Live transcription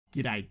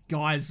G'day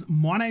guys,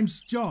 my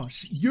name's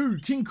Josh, you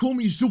can call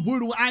me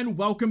Jawoodle, and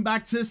welcome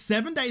back to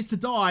 7 Days to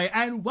Die,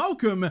 and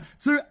welcome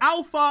to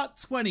Alpha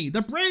 20,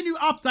 the brand new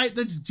update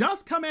that's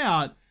just come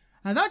out.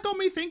 And that got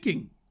me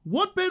thinking,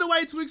 what better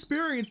way to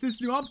experience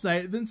this new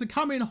update than to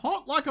come in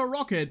hot like a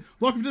rocket,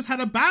 like we've just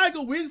had a bag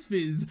of Whiz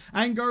Fizz,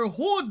 and go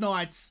Horde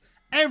nights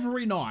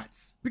every night.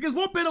 Because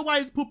what better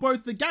way to put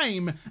both the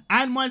game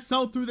and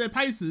myself through their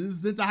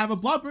paces than to have a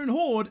Blood Moon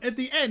Horde at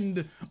the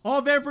end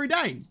of every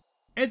day?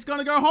 It's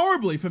gonna go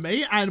horribly for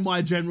me and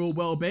my general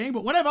well-being,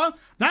 but whatever,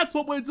 that's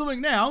what we're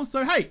doing now.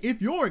 So hey,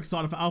 if you're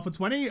excited for Alpha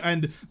 20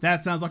 and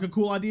that sounds like a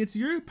cool idea to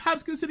you,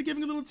 perhaps consider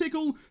giving a little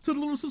tickle to the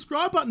little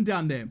subscribe button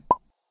down there.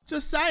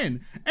 Just saying.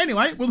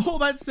 Anyway, with all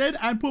that said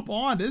and put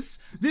behind us,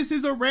 this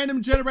is a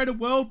random generated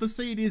world. The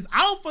seed is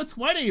Alpha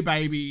 20,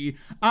 baby.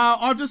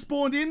 I've just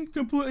spawned in,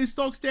 completely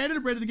stock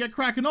standard, ready to get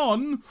cracking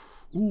on.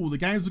 Ooh, the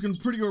game's looking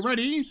pretty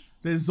already.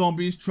 There's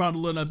zombies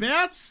trundling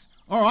about.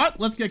 Alright,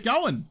 let's get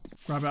going.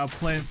 Grab our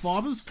plant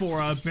fibers for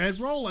our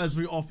bedroll, as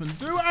we often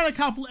do, and a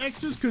couple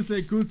extras because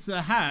they're good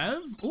to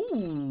have.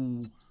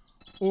 Ooh.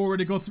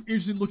 Already got some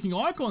interesting looking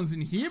icons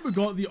in here. We've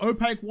got the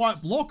opaque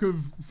white block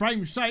of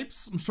frame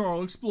shapes. I'm sure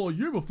I'll explore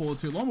you before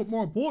too long, but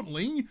more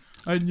importantly,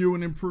 a new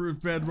and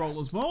improved bedroll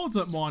as well.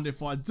 Don't mind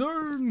if I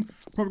do.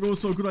 Probably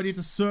also a good idea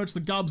to search the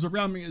gubs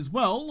around me as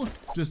well.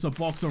 Just a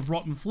box of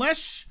rotten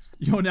flesh.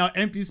 You're now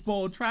empty,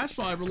 spoiled trash.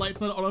 I relate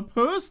to that on a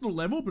personal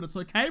level, but it's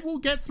okay. We'll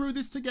get through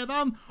this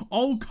together.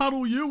 I'll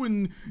cuddle you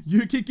and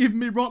you can give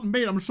me rotten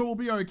meat. I'm sure we'll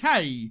be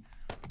okay.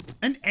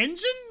 An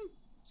engine?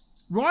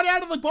 Right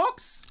out of the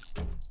box?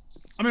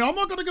 I mean, I'm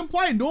not going to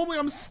complain. Normally,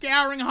 I'm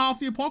scouring half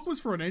the apocalypse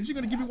for an engine.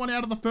 Going to give you one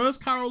out of the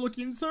first car I'll look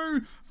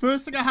into.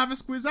 First thing I have a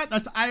squiz at.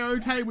 That's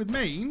A-okay with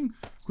me.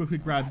 Quickly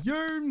grab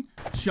you.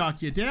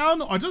 Chuck you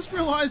down. I just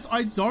realized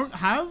I don't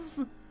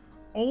have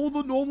all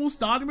the normal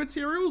starting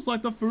materials,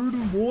 like the food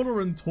and water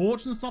and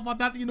torch and stuff like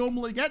that you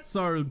normally get.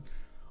 So,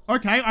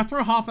 okay, I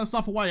throw half that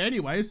stuff away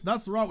anyway, so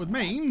that's alright with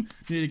me.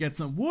 Need to get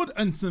some wood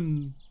and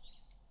some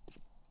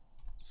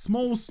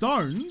small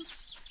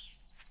stones.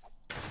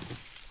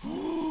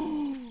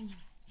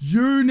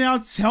 You now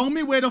tell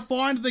me where to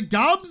find the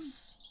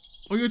gubs?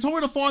 Or you're telling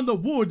me to find the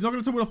wood, you're not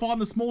going to tell me to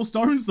find the small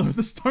stones though.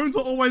 The stones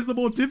are always the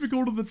more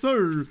difficult of the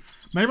two.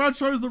 Maybe I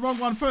chose the wrong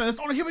one first.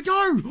 Oh, here we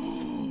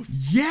go.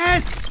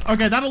 Yes.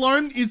 Okay, that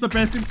alone is the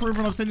best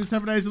improvement I've seen in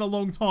 7 days in a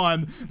long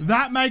time.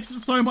 That makes it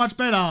so much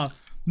better.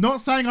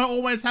 Not saying I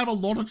always have a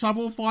lot of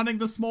trouble finding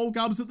the small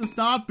gubs at the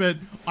start, but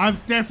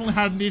I've definitely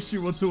had an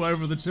issue or two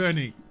over the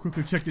journey.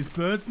 Quickly check this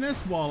bird's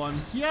nest while I'm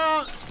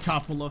here.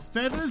 Couple of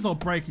feathers. I'll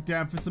break it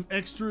down for some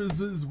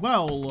extras as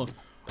well.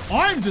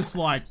 I'm just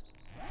like,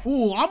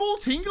 ooh, I'm all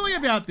tingly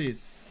about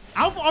this.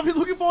 I've been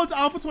looking forward to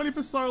Alpha 20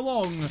 for so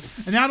long,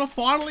 and now to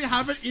finally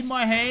have it in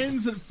my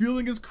hands and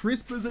feeling as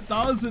crisp as it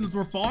does and as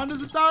refined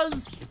as it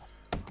does.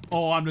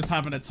 Oh, I'm just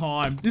having a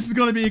time. This is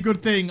going to be a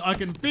good thing. I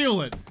can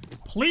feel it.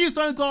 Please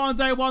don't die on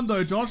day one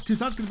though, Josh, because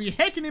that's going to be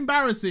heckin'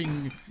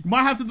 embarrassing. You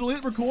might have to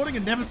delete recording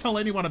and never tell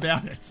anyone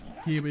about it.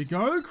 Here we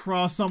go.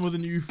 Craft some of the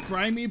new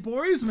framey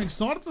boys. I'm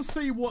excited to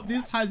see what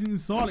this has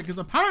inside it, because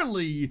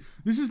apparently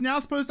this is now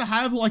supposed to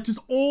have like just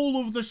all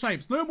of the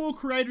shapes. No more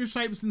creative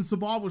shapes and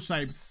survival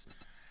shapes.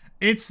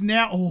 It's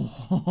now,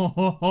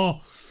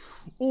 oh,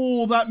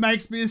 that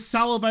makes me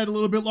salivate a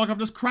little bit, like I've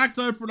just cracked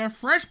open a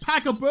fresh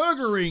pack of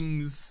burger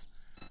rings.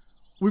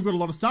 We've got a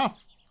lot of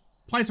stuff.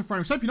 Place a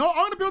frame shape. You know what?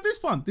 I'm going to build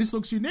this one. This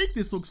looks unique.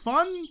 This looks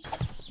fun.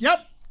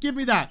 Yep. Give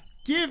me that.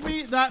 Give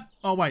me that.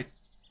 Oh, wait.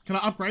 Can I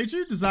upgrade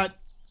you? Does that?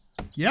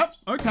 Yep.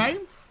 Okay.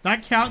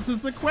 That counts as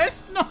the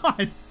quest.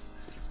 Nice.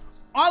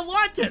 I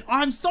like it.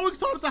 I'm so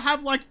excited to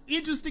have like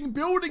interesting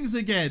buildings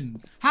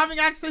again. Having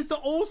access to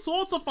all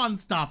sorts of fun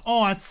stuff.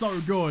 Oh, it's so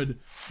good.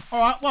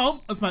 All right,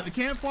 well, let's make the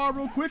campfire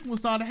real quick. We'll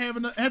start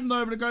heading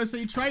over to go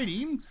see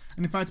Trading.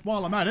 And in fact,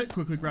 while I'm at it,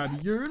 quickly grab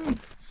a urine.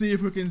 See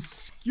if we can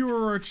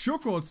skewer a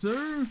chook or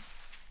two.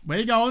 Where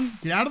you going?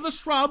 Get out of the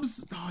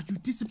shrubs. Oh, you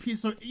disappear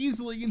so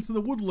easily into the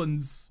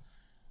woodlands.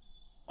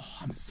 Oh,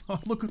 I'm so,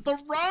 look at the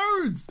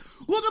roads.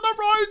 Look at the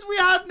roads we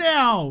have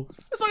now.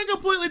 It's like a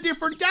completely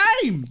different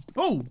game.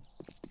 Oh.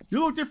 You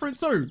look different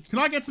too. Can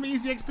I get some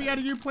easy XP out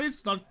of you,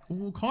 please? Because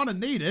I kind of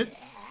need it.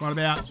 Right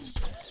about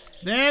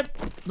there.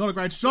 Not a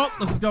great shot.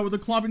 Let's just go with the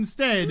club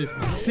instead.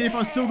 See if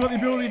I still got the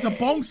ability to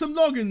bonk some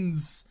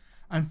noggins.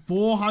 And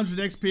 400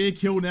 XP a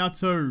kill now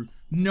too.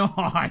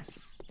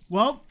 Nice.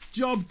 Well,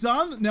 job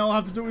done. Now all I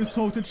have to do is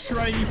talk to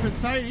Trady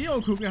Potato.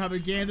 I'll quickly have a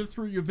gander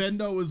through your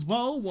vendo as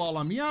well while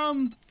I'm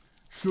young.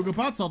 Sugar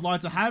butts, I'd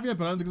like to have you,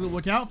 but I don't think it'll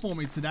work out for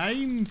me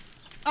today.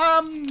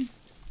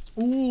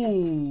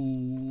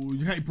 Ooh,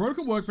 okay,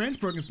 broken workbench,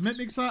 broken cement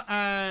mixer,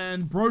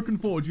 and broken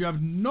forge. You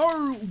have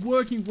no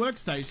working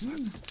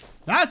workstations.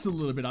 That's a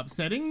little bit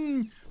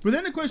upsetting. But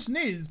then the question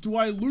is, do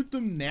I loot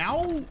them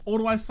now, or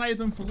do I save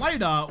them for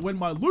later when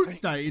my loot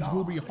stage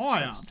will be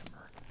higher?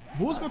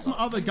 I've also got some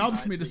other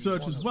gubs for me to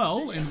search as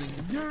well.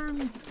 Anything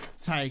new?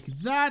 Take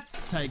that,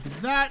 take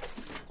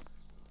that.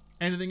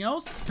 Anything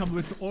else? A couple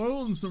bits of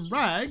oil and some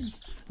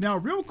rags. Now,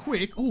 real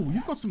quick, oh,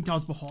 you've got some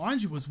gubs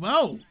behind you as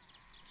well.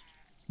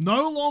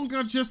 No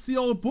longer just the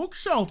old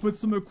bookshelf, but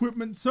some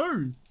equipment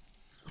too.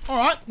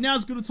 Alright, now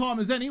as good a time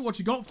as any. What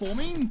you got for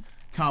me?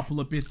 Couple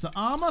of bits of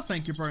armor,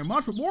 thank you very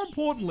much. But more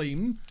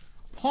importantly,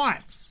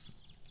 pipes.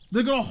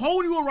 They've got a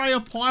whole new array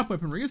of pipe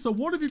weaponry, so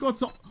what have you got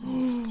to...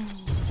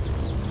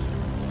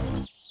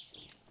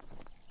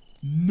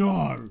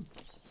 No.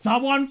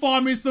 Someone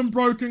find me some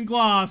broken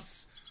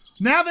glass.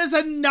 Now there's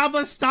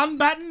another stun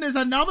button. There's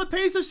another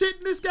piece of shit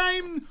in this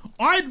game.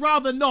 I'd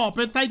rather not,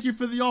 but thank you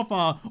for the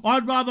offer.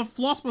 I'd rather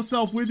floss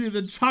myself with you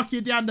than chuck you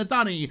down to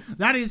dunny.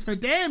 That is for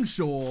damn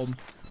sure.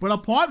 But a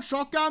pipe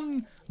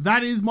shotgun,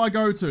 that is my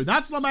go-to.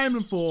 That's what I'm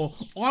aiming for.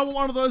 I want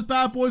one of those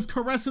bad boys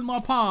caressing my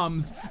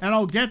palms, and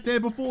I'll get there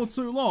before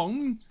too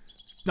long.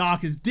 It's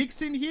dark as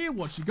dicks in here.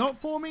 What you got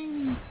for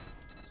me?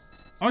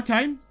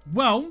 Okay,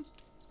 well...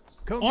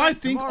 I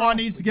think I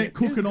need to get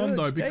cooking on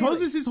though, because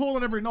this is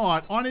hauling every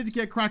night. I need to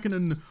get cracking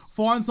and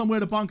find somewhere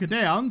to bunker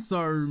down.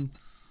 So,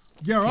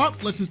 yeah,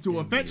 right, let's just do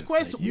a fetch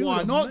quest.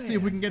 Why not? See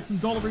if we can get some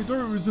dollary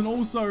dues and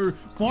also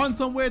find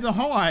somewhere to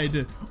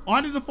hide.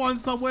 I need to find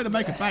somewhere to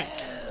make a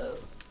base.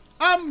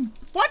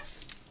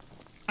 What?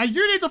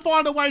 You need to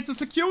find a way to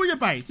secure your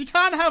base. You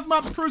can't have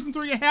mups cruising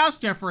through your house,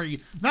 Jeffrey.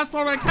 That's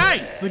not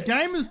okay. The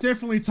game has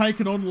definitely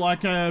taken on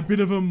like a bit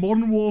of a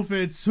Modern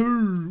Warfare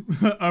 2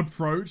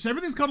 approach.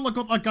 Everything's kind of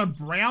got like a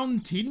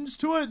brown tinge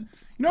to it. You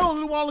know, a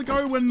little while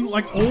ago when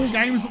like all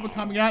games that were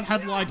coming out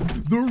had like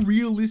the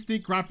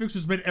realistic graphics,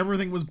 which meant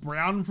everything was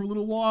brown for a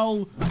little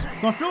while.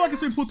 So I feel like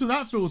it's been put through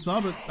that filter,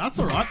 but that's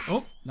all right.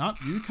 Oh, no,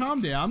 you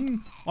calm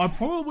down. I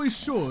probably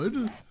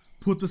should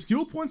put the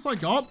skill points I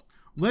got.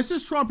 Let's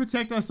just try and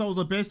protect ourselves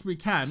the best we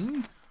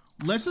can.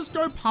 Let's just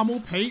go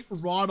Pummel Pete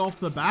right off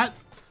the bat.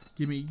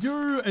 Give me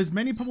you, as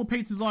many Pummel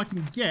Petes as I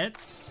can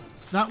get.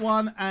 That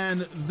one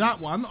and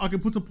that one. I can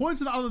put some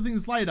points into other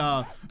things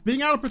later. Being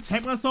able to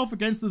protect myself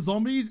against the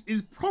zombies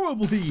is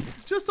probably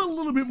just a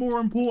little bit more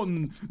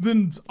important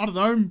than, I don't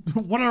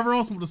know, whatever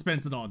else we'll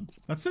dispense it on.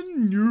 That's a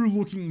new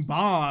looking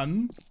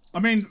barn. I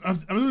mean, I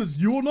don't know if it's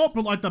new or not,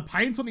 but like the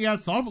paint on the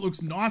outside of it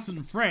looks nice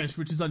and fresh,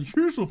 which is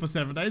unusual for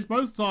 7 days.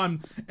 Most of the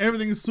time,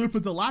 everything is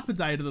super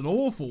dilapidated and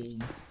awful.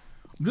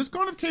 I'm just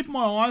kind of keeping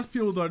my eyes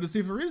peeled though to see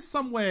if there is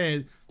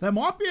somewhere, there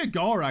might be a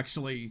goer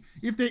actually.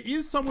 If there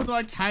is somewhere that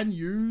I can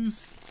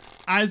use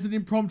as an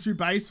impromptu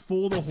base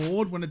for the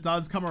Horde when it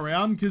does come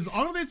around, because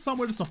I don't need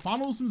somewhere just to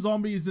funnel some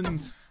zombies and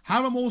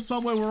have them all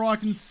somewhere where I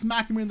can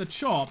smack them in the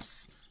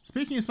chops.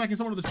 Speaking of smacking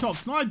someone in the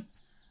chops, can I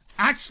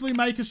actually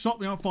make a shot?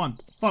 No, fine.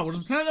 Fine, we'll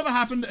just pretend it never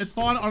happened. It's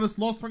fine. I just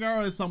lost 3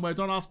 arrows somewhere.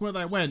 Don't ask where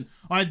they went.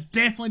 I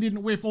definitely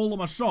didn't whiff all of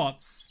my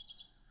shots.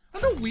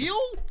 And a wheel?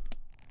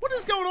 What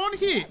is going on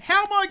here?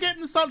 How am I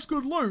getting such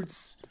good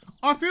loots?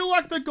 I feel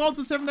like the gods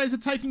of 7 days are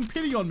taking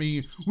pity on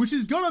me, which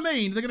is gonna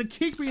mean they're gonna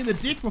kick me in the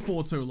dick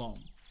before too long.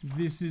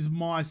 This is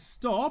my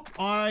stop.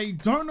 I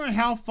don't know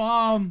how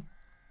far...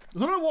 I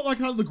don't know what like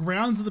the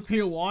grounds of the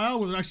POI are,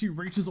 whether it actually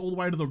reaches all the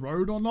way to the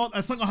road or not.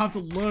 That's something I have to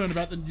learn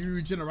about the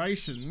new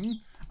generation.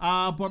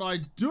 But I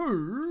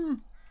do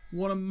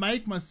want to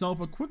make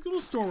myself a quick little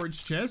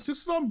storage chest,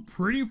 just because I'm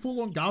pretty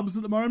full on gubs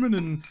at the moment,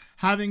 and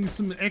having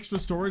some extra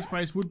storage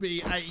space would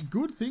be a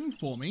good thing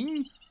for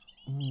me.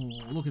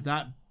 Oh, look at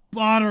that.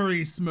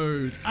 Buttery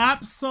smooth.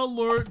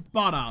 Absolute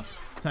butter.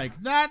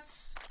 Take that.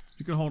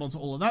 You can hold on to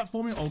all of that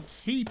for me. I'll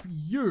keep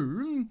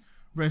you.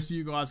 Rest of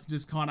you guys can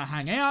just kind of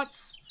hang out.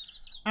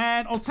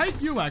 And I'll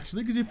take you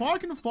actually, because if I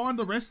can find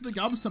the rest of the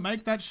gubs to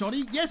make that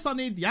shoddy, yes, I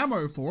need the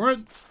ammo for it.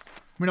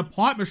 I mean, a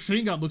pipe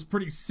machine gun looks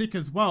pretty sick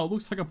as well. It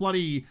looks like a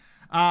bloody,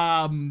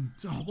 what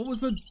was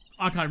the,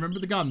 I can't remember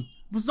the gun.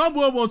 For some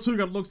World War II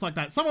gun that looks like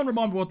that. Someone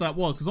remind me what that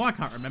was, because I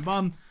can't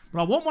remember.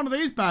 But I want one of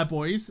these bad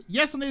boys.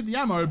 Yes, I need the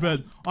ammo,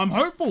 but I'm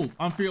hopeful.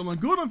 I'm feeling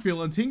good. I'm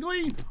feeling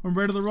tingly. I'm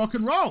ready to rock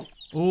and roll.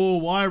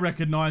 Oh, I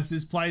recognize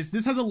this place.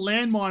 This has a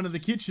landmine in the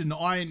kitchen.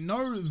 I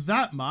know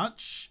that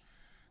much.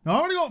 Now,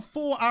 I've only got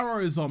 4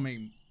 arrows on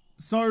me.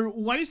 So,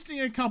 wasting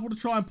a couple to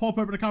try and pop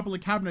open a couple of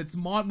cabinets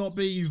might not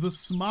be the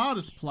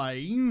smartest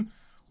play.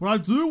 But I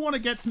do want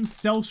to get some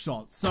stealth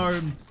shots.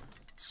 So,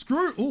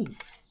 screw... Ooh.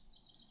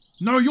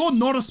 No, you're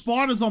not a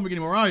spider zombie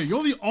anymore, are you?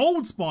 You're the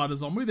old spider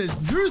zombie.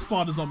 There's new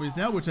spider zombies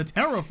now, which are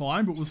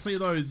terrifying, but we'll see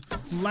those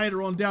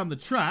later on down the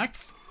track.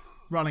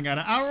 Running out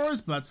of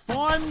arrows, but that's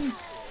fine.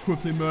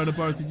 Quickly murder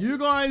both of you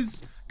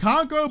guys.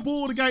 Can't go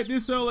board a gate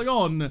this early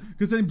on,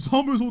 because then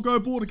zombies will go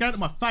board a gate at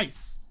my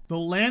face. The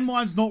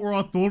landmine's not where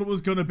I thought it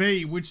was going to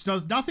be, which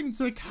does nothing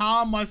to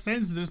calm my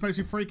senses. It just makes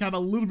me freak out a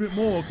little bit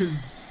more,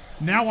 because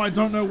now I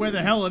don't know where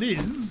the hell it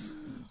is.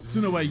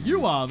 Don't know where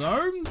you are,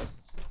 though.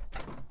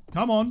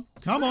 Come on,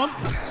 come on.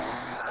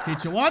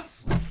 Hit you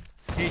once,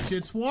 hit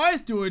you twice,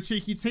 do a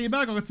cheeky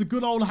teabag like it's the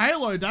good old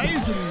Halo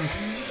days and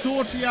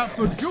sort you out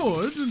for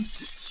good.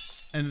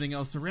 Anything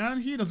else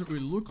around here? Doesn't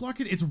really look like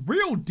it. It's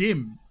real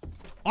dim.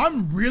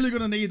 I'm really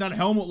going to need that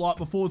helmet light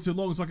before too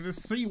long so I can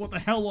just see what the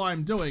hell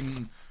I'm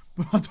doing.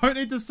 But I don't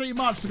need to see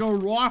much to go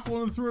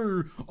rifling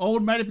through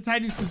old Matey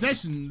Potato's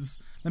possessions.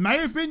 They may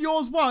have been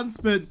yours once,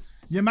 but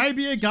you may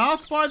be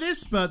aghast by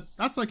this, but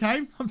that's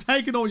okay. I'm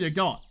taking all you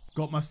got.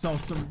 Got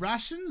myself some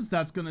rations.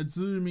 That's going to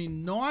do me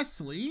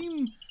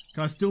nicely.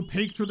 Can I still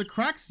peek through the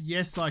cracks?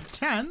 Yes, I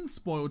can.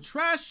 Spoiled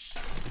trash.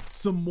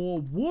 Some more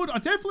wood. I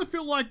definitely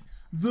feel like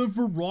the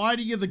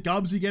variety of the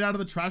gubs you get out of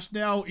the trash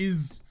now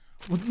is,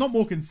 well, not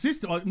more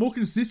consistent, like more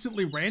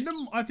consistently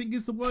random, I think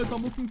is the words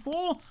I'm looking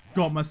for.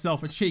 Got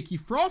myself a cheeky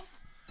froth.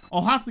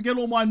 I'll have to get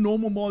all my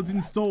normal mods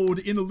installed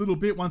in a little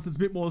bit once it's a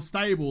bit more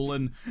stable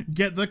and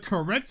get the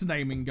correct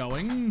naming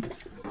going.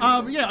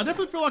 Yeah, I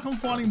definitely feel like I'm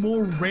finding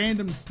more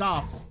random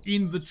stuff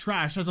in the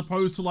trash as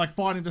opposed to like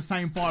finding the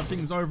same 5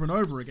 things over and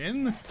over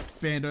again.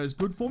 Bando's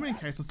good for me in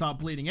case I start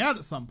bleeding out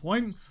at some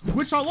point,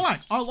 which I like.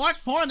 I like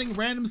finding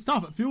random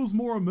stuff. It feels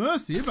more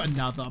immersive.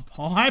 Another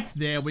pipe.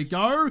 There we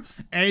go.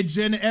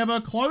 Edging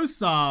ever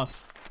closer.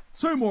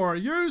 2 more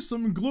of you,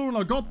 some glue, and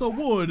I got the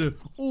wood.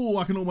 Oh,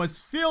 I can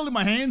almost feel it in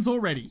my hands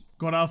already.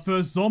 Got our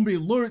first zombie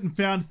loot and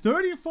found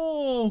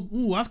 34.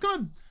 Ooh,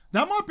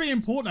 that might be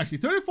important actually.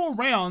 34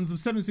 rounds of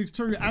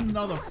 7.62 and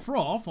another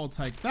froth. I'll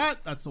take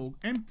that. That's all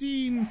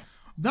empty.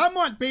 That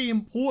might be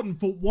important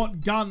for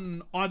what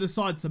gun I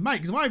decide to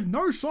make. Because if I have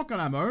no shotgun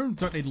ammo,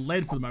 don't need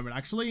lead for the moment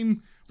actually.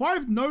 If I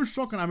have no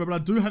shotgun ammo, but I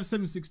do have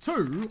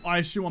 7.62, I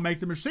assume I'll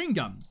make the machine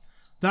gun.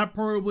 That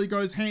probably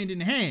goes hand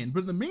in hand.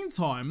 But in the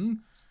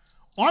meantime,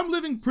 I'm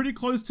living pretty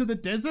close to the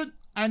desert,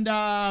 and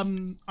I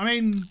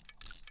mean,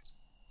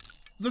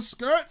 the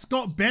skirt's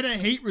got better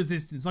heat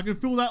resistance. I can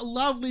feel that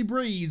lovely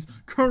breeze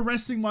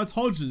caressing my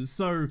todgers,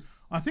 so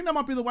I think that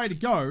might be the way to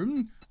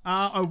go.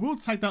 I will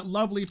take that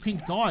lovely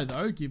pink dye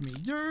though. Give me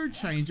you,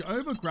 change it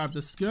over, grab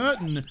the skirt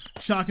and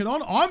chuck it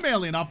on. I'm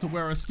manly enough to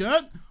wear a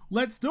skirt.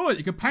 Let's do it.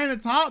 You can paint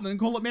its heart and then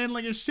call it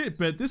manly as shit,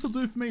 but this will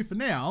do for me for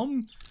now.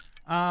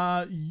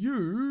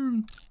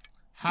 You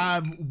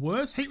have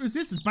worse heat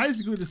resistance,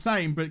 basically the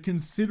same, but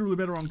considerably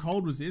better on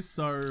cold resist.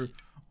 So,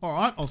 all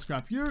right, I'll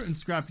scrap you and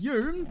scrap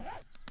you.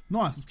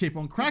 Nice, let's keep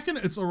on cracking.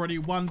 It's already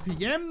 1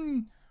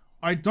 PM.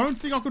 I don't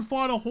think I could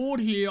fight a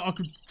horde here. I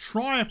could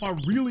try if I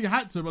really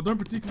had to, but I don't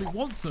particularly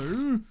want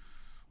to.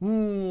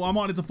 Ooh, I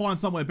might need to find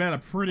somewhere better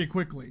pretty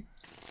quickly.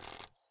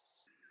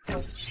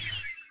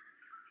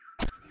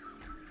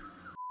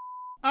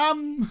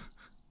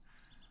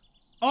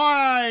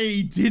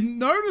 I didn't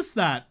notice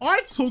that.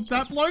 I took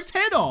that bloke's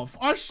head off.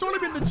 I shot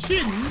him in the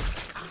chin.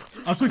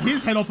 I took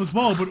his head off as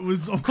well, but I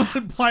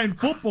wasn't playing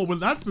football with,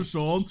 that's for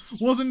sure.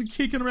 Wasn't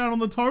kicking around on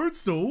the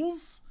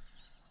toadstools.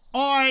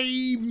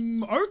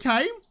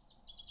 Okay.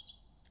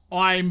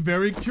 I'm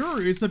very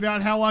curious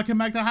about how I can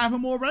make that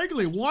happen more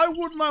regularly. Why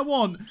wouldn't I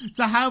want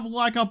to have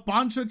like a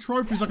bunch of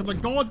trophies like I'm the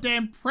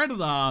goddamn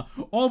predator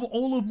of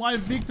all of my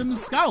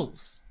victims'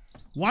 skulls?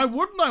 Why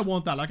wouldn't I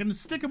want that? I can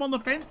stick them on the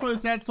fence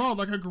post outside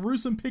like a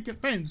gruesome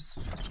picket fence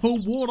to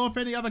ward off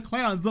any other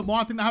clowns that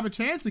might think they have a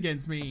chance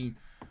against me.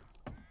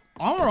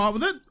 I'm alright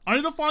with it. I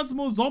need to find some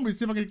more zombies,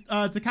 see if I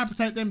can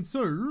decapitate them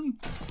too.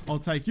 I'll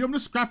take you. I'm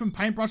just scrapping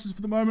paintbrushes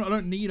for the moment. I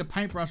don't need a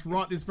paintbrush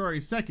right this very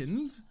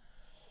second.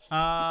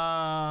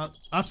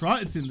 That's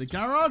right. It's in the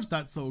garage.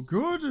 That's all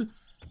good.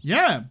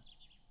 Yeah.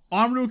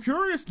 I'm real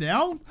curious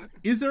now.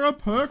 Is there a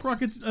perk where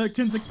I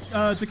can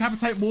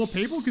decapitate more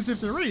people? Because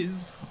if there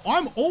is,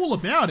 I'm all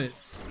about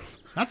it.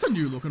 That's a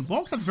new looking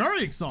box. That's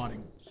very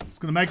exciting. Just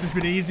gonna make this a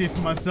bit easier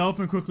for myself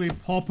and quickly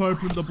pop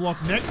open the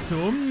block next to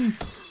them.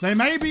 They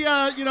may be,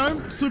 you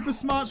know, super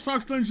smart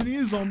structural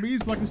engineer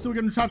zombies, but I can still get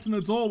them trapped in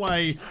the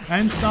doorway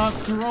and start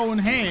throwing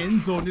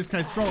hands, or in this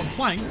case, throwing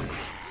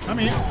planks. Come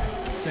here.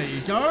 There you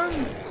go.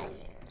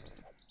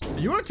 Are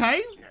you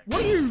okay?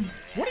 Are you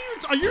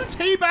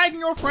teabagging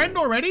your friend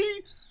already?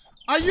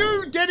 Are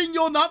you getting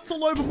your nuts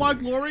all over my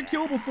glory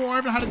kill before I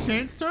even had a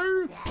chance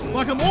to?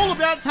 Like, I'm all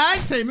about tag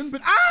teaming,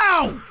 but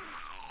ow!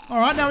 All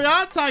right, now we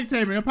are tag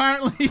teaming.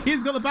 Apparently,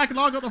 he's got the back and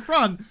I got the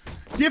front.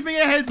 Give me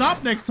a heads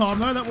up next time,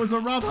 though. That was a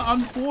rather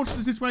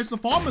unfortunate situation to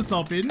find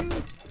myself in.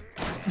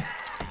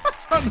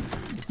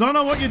 Don't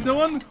know what you're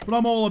doing, but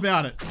I'm all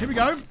about it. Here we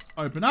go.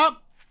 Open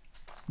up.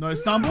 No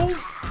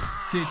stumbles.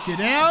 Sit you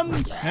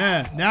down.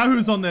 Yeah, now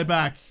who's on their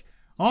back?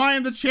 I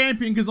am the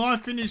champion because I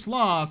finished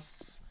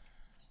last.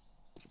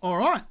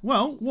 Alright,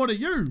 well, what are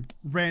you?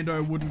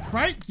 Rando wooden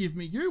crate, give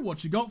me you.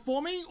 What you got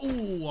for me?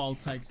 Oh, I'll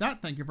take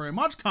that. Thank you very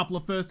much. Couple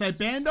of first aid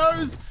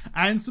bandos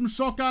and some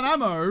shotgun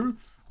ammo.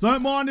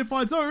 Don't mind if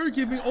I do.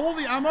 Give me all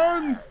the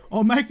ammo.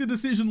 I'll make the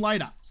decision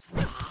later.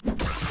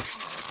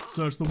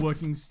 Search the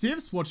working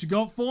stiffs. What you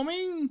got for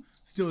me?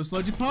 Steel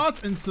sludgy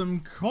parts and some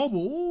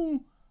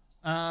cobble.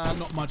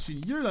 Not much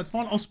in you, that's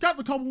fine. I'll scrap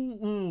the cobble.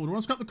 Ooh, do I want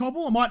to scrap the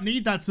cobble? I might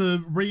need that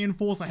to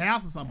reinforce a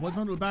house at some point. It's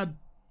not a bad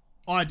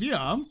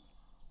idea.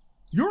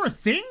 You're a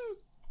thing?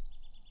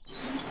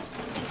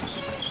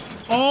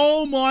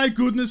 Oh my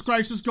goodness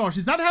gracious gosh.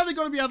 Is that how they're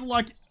going to be able to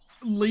like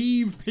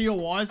leave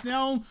POIs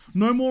now?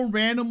 No more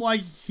random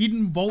like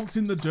hidden vaults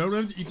in the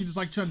dirt that you can just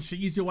like try and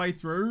cheese your way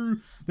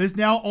through. There's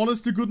now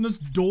honest to goodness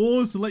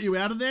doors to let you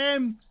out of there.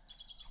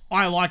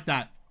 I like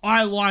that.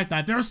 I like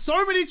that. There are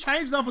so many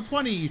changes now for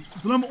 20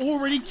 that I'm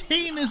already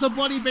keen as a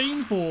bloody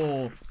bean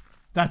for.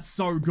 That's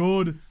so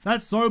good.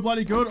 That's so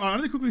bloody good. All right, I'm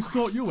gonna quickly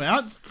sort you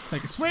out.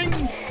 Take a swing,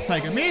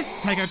 take a miss,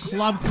 take a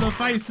club to the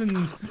face,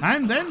 and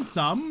then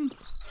some.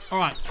 All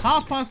right,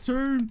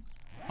 2:30.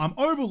 I'm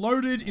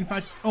overloaded. In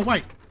fact, oh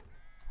wait.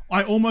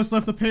 I almost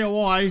left the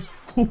POI.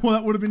 Oh,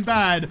 that would have been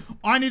bad.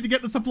 I need to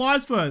get the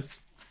supplies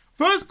first.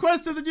 First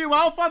quest of the new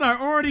alpha, and I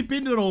already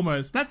binned it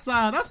almost. That's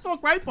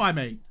not great by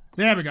me.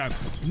 There we go.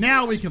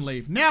 Now we can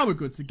leave. Now we're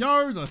good to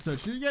go. Did I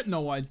search it yet?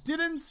 No, I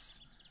didn't.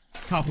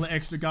 Couple of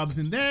extra gubs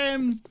in there.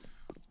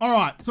 All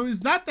right, so is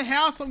that the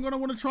house I'm going to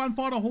want to try and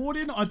fight a horde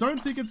in? I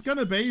don't think it's going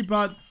to be,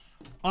 but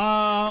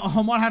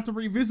I might have to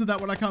revisit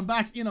that when I come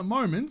back in a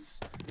moment.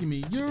 Give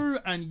me you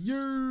and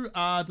you. Did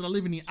I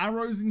leave any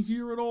arrows in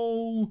here at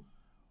all?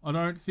 I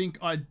don't think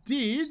I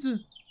did.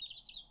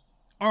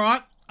 All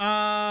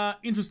right,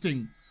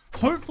 interesting.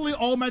 Hopefully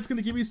old mate's going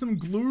to give me some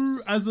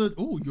glue as a...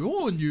 Oh,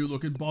 you're a new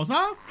looking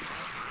bozzer.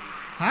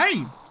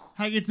 Hey,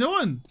 how you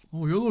doing?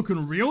 Oh, you're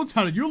looking real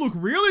talented. You look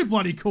really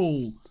bloody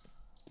cool.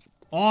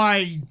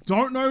 I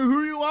don't know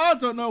who you are,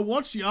 don't know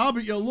what you are,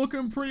 but you're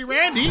looking pretty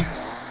randy.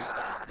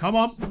 Come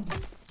on.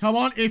 Come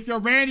on, if you're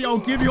randy, I'll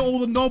give you all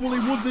the knobbly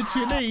wood that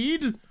you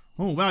need.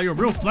 Oh, wow, you're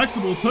real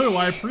flexible too.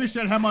 I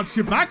appreciate how much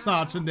your back's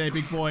arching there,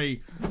 big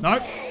boy.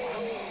 Nope.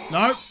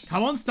 Nope.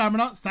 Come on,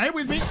 stamina. Stay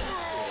with me.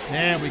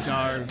 There we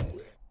go.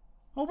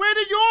 Oh, where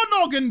did your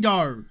noggin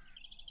go?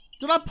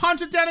 Did I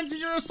punch it down into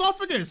your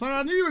esophagus?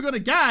 I knew you were going to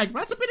gag, but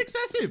that's a bit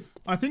excessive.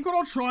 I think what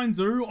I'll try and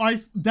do,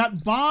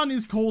 that barn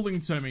is calling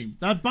to me.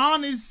 That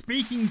barn is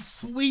speaking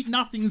sweet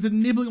nothings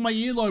and nibbling my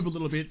earlobe a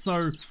little bit.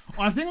 So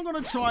I think I'm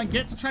going to try and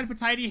get to Trade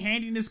Potato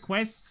handiness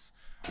quests.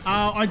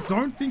 I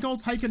don't think I'll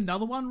take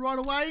another one right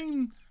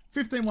away.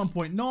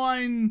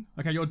 15.1.9.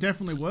 Okay, you're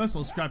definitely worse.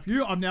 I'll scrap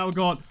you. I've now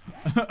got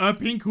a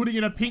pink hoodie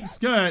and a pink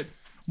skirt.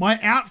 My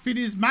outfit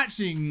is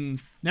matching.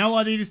 Now all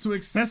I need is to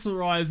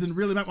accessorize and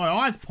really make my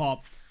eyes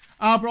pop.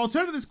 But I'll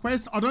turn to this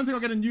quest. I don't think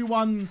I'll get a new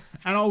one,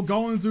 and I'll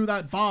go and do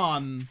that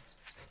barn.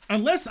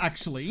 Unless,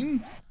 actually...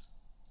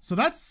 So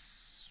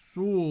that's...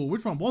 Ooh,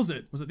 which one was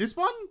it? Was it this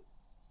one?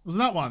 Was it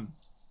that one?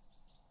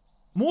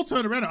 I'm all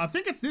turned around. I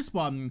think it's this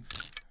one.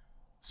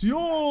 So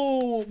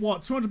you're,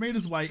 what, 200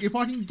 meters away. If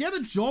I can get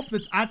a job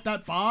that's at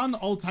that barn,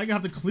 I'll take it. I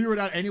have to clear it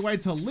out anyway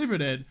to live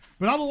in it.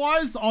 But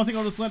otherwise, I think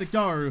I'll just let it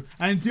go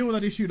and deal with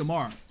that issue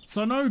tomorrow.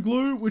 So no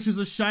glue, which is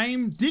a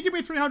shame. Did give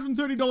me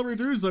 $330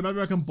 reduce, so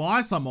maybe I can buy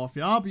some off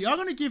ya. But you're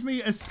going to give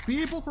me a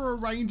spear book or a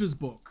ranger's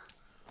book.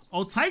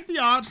 I'll take the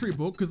archery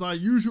book because I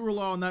usually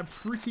rely on that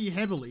pretty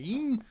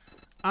heavily.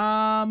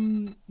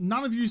 None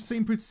of you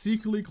seem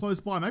particularly close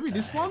by. Maybe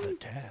this one? A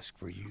task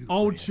for you,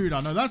 Old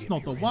tutor. No, that's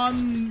not the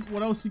one.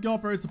 What else you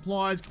got? Buried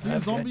supplies. Clear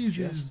zombies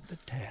is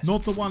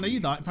not the one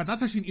either. In fact,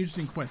 that's actually an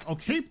interesting quest. I'll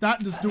keep that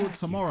and just do it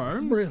tomorrow.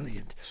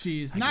 Brilliant.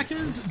 Cheers.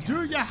 Knackers,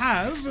 do you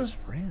have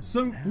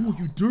some... Oh,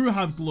 you do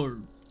have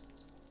glue.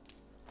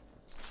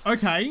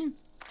 Okay.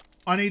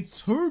 I need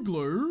 2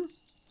 glue.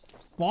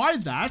 Buy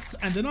that.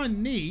 And then I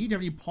need... Do you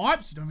have any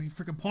pipes? You don't have any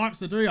freaking pipes,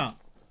 do you?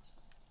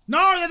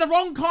 No, they're the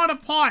wrong kind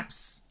of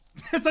pipes.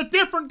 It's a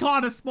different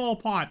kind of small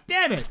pipe.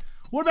 Damn it.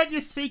 What about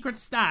your secret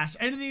stash?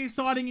 Anything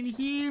exciting in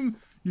here?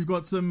 You've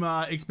got some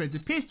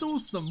expensive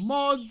pistols, some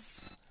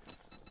mods.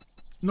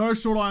 No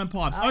short iron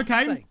pipes.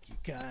 Okay. Thank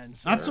you, kind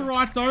sir. That's all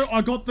right, though.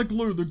 I got the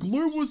glue. The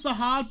glue was the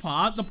hard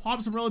part. The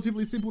pipes are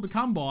relatively simple to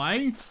come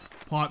by.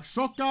 Pipe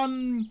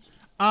shotgun.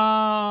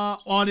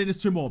 All I need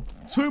is 2 more.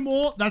 2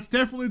 more, that's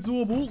definitely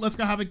doable. Let's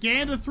go have a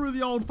gander through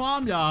the old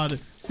farmyard,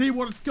 see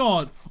what it's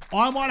got.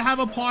 I might have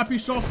a pipey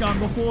shotgun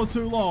before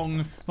too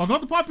long. If I've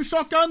got the pipey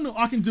shotgun,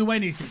 I can do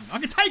anything. I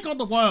can take on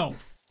the world.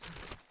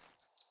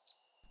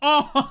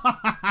 Oh,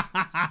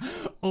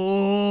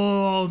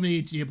 oh,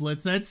 me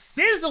giblets, it's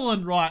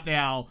sizzling right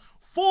now.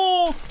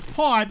 4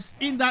 pipes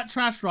in that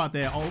trash right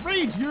there. I'll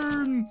read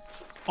you.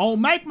 I'll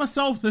make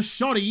myself the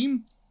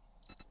shotty.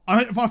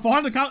 If I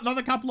find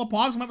another couple of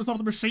pipes, I'll make myself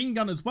the machine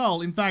gun as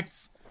well. In fact,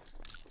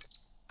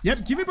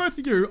 yep, give me both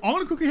of you. I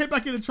want to quickly head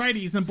back into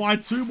tradies and buy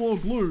 2 more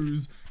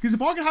glues. Because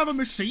if I can have a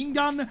machine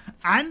gun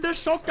and a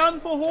shotgun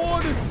for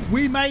Horde,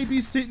 we may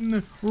be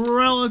sitting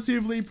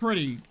relatively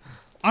pretty.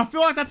 I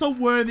feel like that's a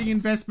worthy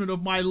investment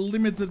of my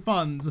limited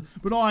funds,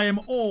 but I am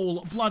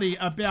all bloody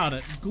about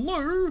it.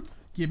 Glue,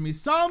 give me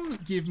some,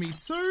 give me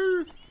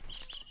 2.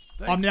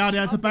 I'm now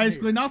down to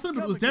basically nothing,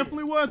 but it was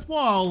definitely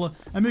worthwhile.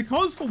 And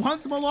because for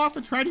once in my life, the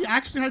tradie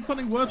actually had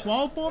something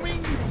worthwhile for me.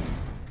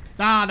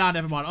 Nah,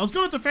 never mind. I was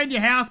going to defend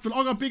your house, but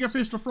I got bigger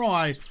fish to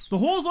fry. The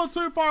horde's not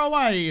too far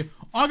away.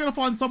 I gotta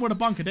find somewhere to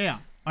bunker down.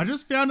 I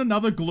just found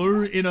another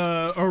glue in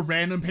a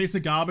random piece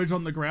of garbage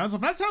on the ground. So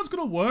if that's how it's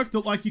gonna work,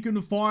 that like you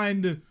can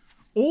find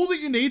all that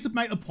you need to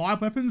make the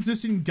pipe weapons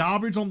just in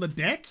garbage on the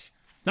deck,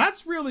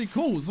 that's really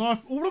cool. So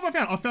what have I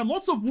found? I found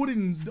lots of wood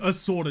in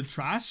assorted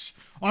trash.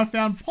 I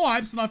found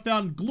pipes and I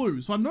found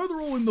glue. So I know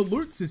they're all in the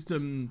loot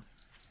system.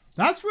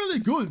 That's really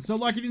good. So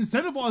like it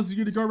incentivizes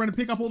you to go around and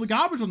pick up all the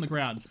garbage on the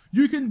ground.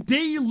 You can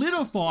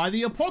de-litify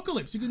the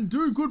apocalypse. You can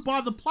do good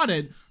by the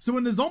planet. So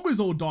when the zombies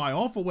all die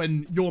off, or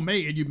when you're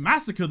me and you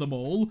massacre them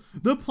all,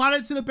 the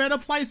planet's in a better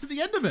place at the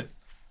end of it.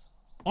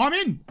 I'm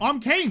in. I'm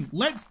keen.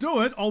 Let's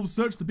do it. I'll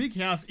search the big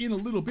house in a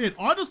little bit.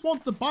 I just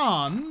want the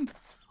barn.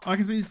 I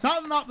can see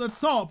something up the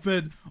top,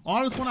 but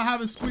I just want to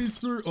have a squeeze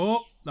through.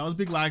 Oh, that was a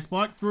big lag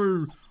spike.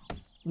 Through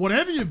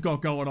whatever you've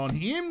got going on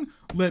here.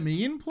 Let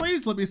me in,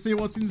 please. Let me see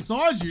what's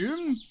inside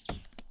you.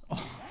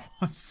 Oh,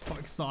 I'm so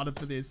excited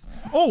for this.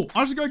 Oh,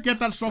 I should go get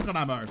that shotgun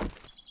ammo.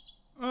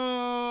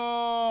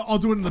 I'll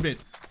do it in a bit.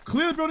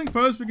 Clear the building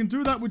first. We can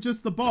do that with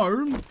just the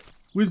bow.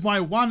 With my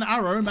one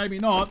arrow, maybe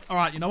not. All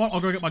right, you know what?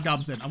 I'll go get my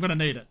gubs then. I'm going to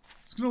need it.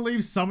 Just going to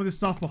leave some of this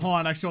stuff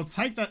behind. Actually, I'll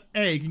take that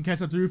egg in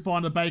case I do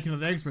find a bacon or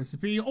the eggs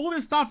recipe. All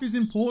this stuff is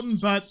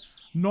important, but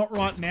not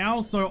right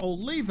now. So I'll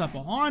leave that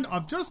behind.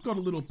 I've just got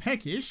a little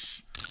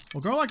peckish. I'll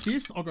go like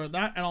this. I'll go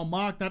that, and I'll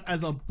mark that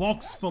as a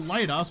box for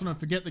later so I don't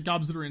forget the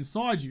gubs that are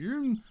inside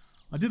you.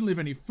 I didn't leave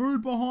any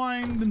food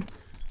behind.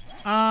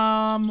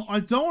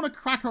 I don't want to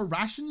crack her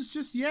rations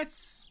just yet.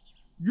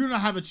 You're gonna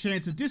have a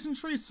chance of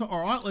dysentery, so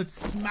alright, let's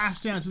smash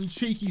down some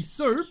cheeky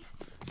soup.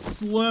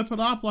 Slurp it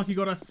up like you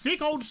got a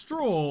thick old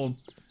straw.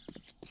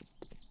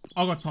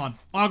 I got time.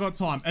 I got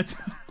time. It's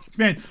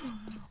man,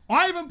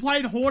 I haven't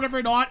played Horde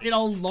every night in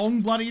a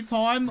long bloody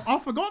time.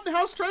 I've forgotten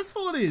how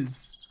stressful it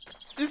is.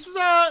 This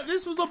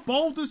was a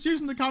bold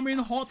decision to come in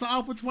hot to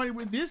Alpha 20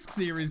 with this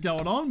series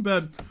going on,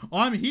 but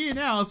I'm here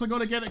now, so I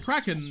gotta get it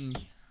cracking.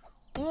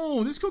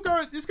 Oh, this could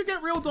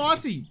get real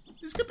dicey.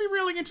 This could be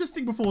really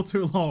interesting before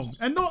too long,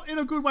 and not in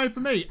a good way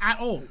for me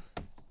at all.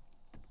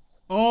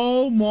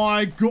 Oh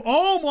my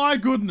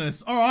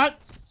goodness. All right.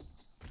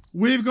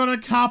 We've got a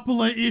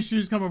couple of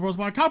issues coming for us.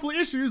 By a couple of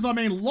issues, I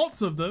mean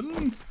lots of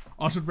them.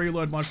 I should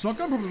reload my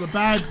shotgun. Probably a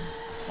bad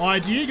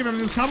idea. Give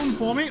everything that's coming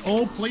for me.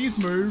 Oh, please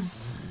move.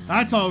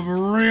 That's a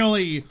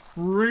really,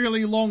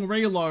 really long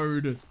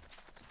reload.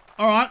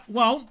 All right,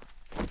 well,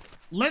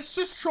 let's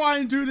just try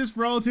and do this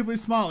relatively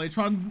smartly.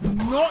 Try and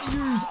not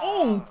use...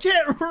 Oh,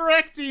 get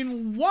wrecked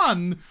in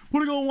one.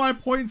 Putting all my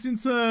points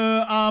into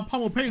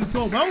Pummel Pete has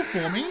gone well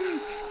for me.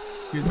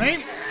 Excuse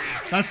me.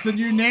 That's the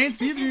new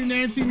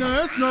Nancy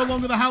nurse. No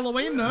longer the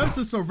Halloween nurse.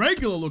 It's a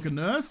regular looking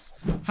nurse.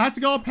 Had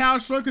to go on Power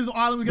Stroker's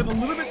Island. We're getting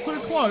a little bit too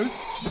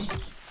close.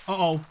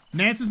 Uh-oh.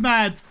 Nancy's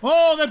mad.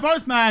 Oh, they're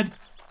both mad.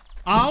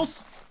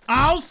 Owls.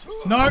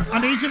 No,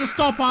 I need you to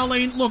stop,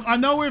 Arlene. Look, I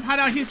know we've had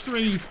our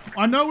history.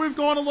 I know we've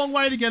gone a long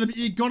way together, but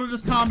you gotta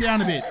just calm down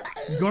a bit.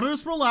 You gotta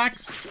just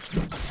relax.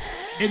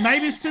 It may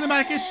be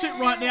cinematic as shit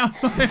right now,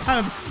 but I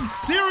have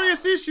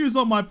serious issues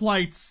on my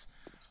plates.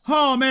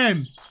 Oh,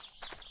 man.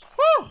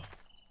 Whew.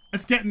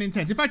 It's getting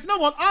intense. In fact, you know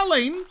what,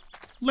 Arlene?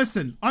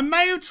 Listen, I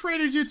may have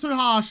treated you too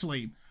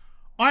harshly.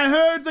 I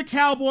heard the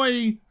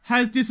cowboy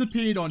has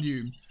disappeared on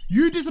you.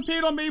 You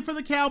disappeared on me for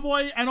the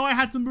cowboy, and I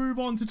had to move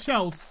on to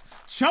Chelsea.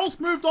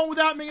 Chelsea moved on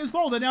without me as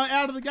well. They're now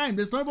out of the game.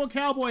 There's no more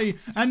cowboy,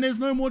 and there's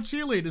no more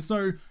cheerleader.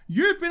 So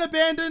you've been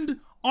abandoned.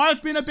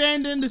 I've been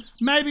abandoned.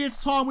 Maybe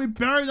it's time we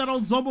bury that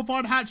old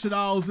zombified hatchet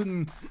owls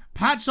and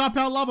patch up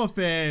our love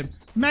affair.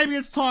 Maybe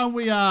it's time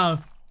we, you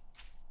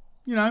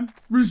know,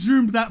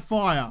 resumed that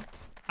fire.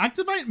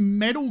 Activate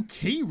metal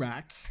key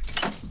rack.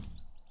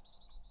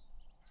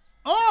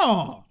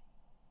 Oh,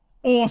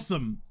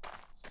 awesome.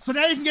 So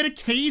now you can get a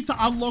key to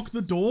unlock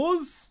the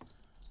doors.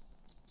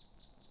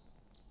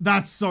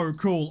 That's so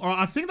cool. All right,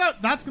 I think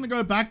that's going to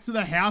go back to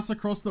the house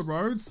across the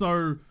road.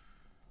 So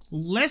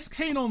less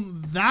keen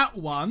on that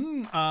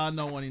one.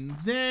 No one in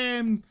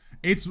there.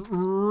 It's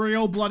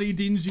real bloody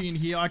dingy in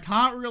here. I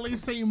can't really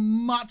see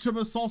much of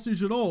a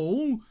sausage at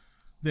all.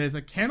 There's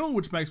a kennel,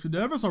 which makes me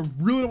nervous. I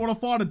really don't want to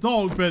fight a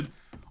dog, but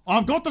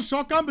I've got the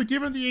shotgun, but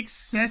given the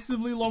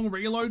excessively long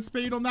reload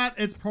speed on that,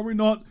 it's probably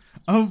not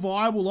a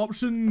viable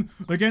option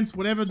against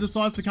whatever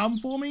decides to come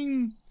for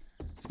me.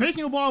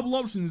 Speaking of viable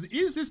options,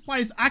 is this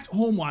place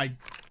oh my...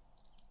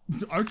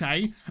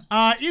 Okay.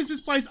 Is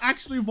this place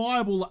actually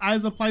viable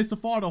as a place to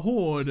fight a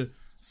horde?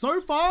 So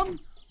far,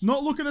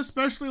 not looking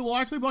especially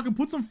likely, but I can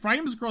put some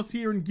frames across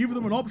here and give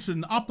them an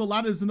option up the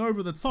ladders and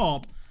over the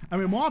top. And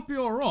we might be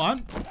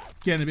alright.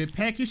 Getting a bit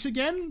peckish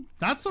again.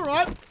 That's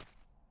alright.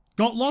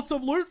 Got lots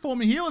of loot for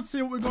me here. Let's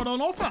see what we've got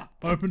on offer.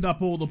 Opened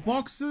up all the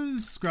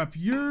boxes. Scrap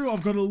you.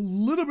 I've got a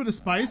little bit of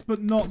space,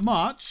 but not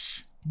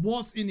much.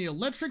 What's in the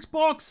electrics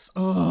box?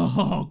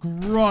 Oh,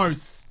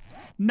 gross.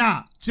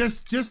 Nah,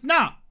 just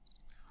nah.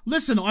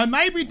 Listen, I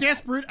may be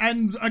desperate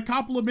and a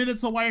couple of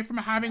minutes away from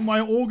having my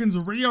organs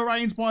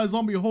rearranged by a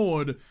zombie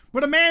horde,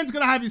 but a man's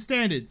gotta have his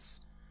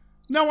standards.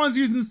 No one's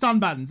using stun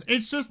buttons.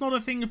 It's just not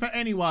a thing for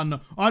anyone.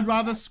 I'd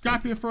rather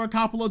scrap you for a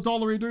couple of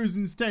dollary dues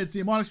instead, so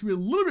you might actually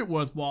be a little bit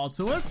worthwhile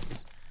to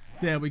us.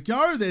 There we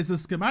go. There's the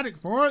schematic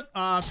for it.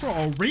 Sure,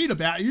 I'll read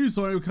about you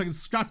so I can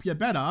scrap you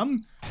better.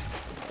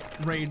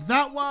 Read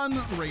that one.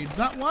 Read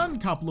that one.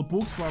 Couple of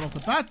books right off the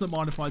bat. Don't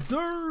mind if I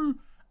do.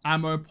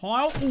 Ammo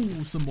pile.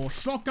 Ooh, some more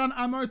shotgun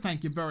ammo.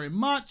 Thank you very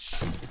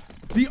much.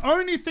 The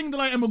only thing that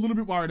I am a little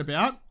bit worried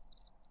about.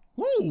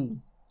 Ooh.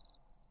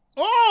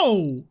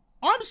 Oh!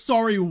 I'm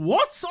sorry,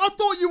 what? I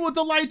thought you were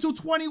delayed till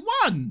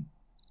 21.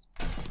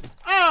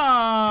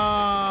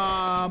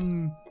 I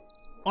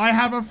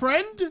have a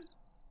friend.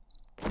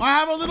 I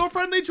have a little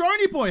friendly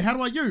droney boy. How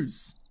do I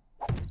use?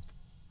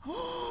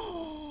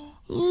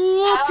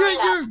 Look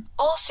at you!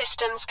 All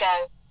systems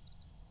go.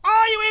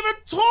 Oh, you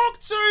even talk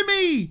to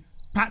me!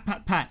 Pat,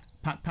 pat, pat,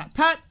 pat, pat,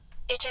 pat.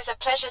 It is a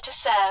pleasure to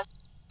serve.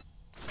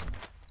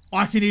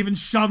 I can even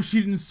shove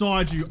shit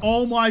inside you.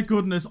 Oh my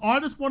goodness. I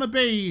just want to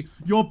be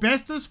your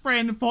bestest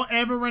friend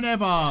forever and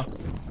ever. I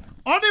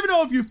don't even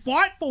know if you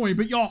fight for me,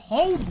 but you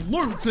hold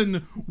loot, and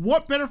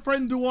what better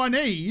friend do I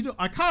need?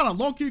 I can't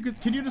unlock you.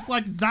 Can you just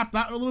like zap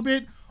that a little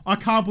bit? I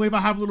can't believe I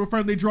have a little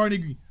friendly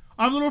droney.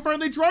 I have a little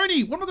friendly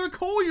droney. What am I going to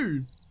call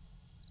you?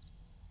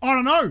 I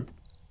don't know.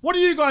 What do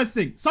you guys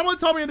think? Someone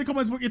tell me in the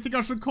comments what you think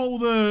I should call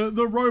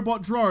the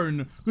robot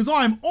drone, because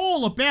I am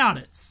all about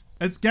it.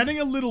 It's getting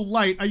a little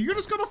late. Are you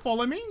just gonna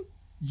follow me?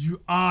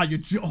 You are.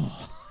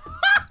 Oh.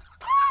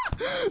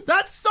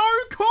 That's so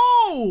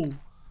cool.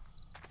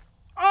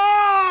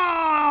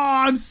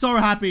 Oh, I'm so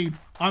happy.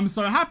 I'm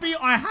so happy.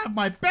 I have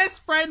my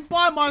best friend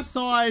by my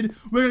side.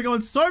 We're gonna go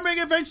on so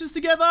many adventures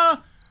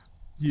together.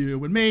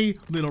 You and me,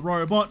 little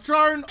robot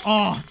drone.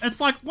 Oh, it's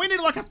like we need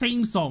like a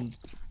theme song.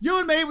 You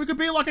and me, we could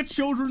be like a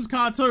children's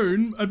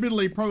cartoon.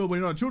 Admittedly, probably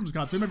not a children's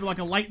cartoon. Maybe like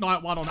a late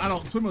night one on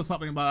Adult Swim or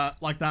something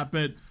like that.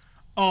 But,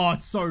 oh,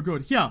 it's so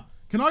good. Here,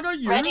 can I go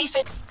you? Ready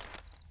for...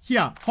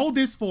 Here, hold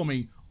this for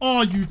me.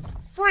 Oh, you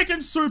freaking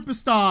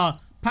superstar.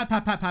 Pat,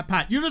 pat, pat, pat,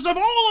 pat. You deserve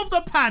all of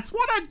the pats.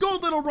 What a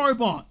good little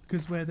robot.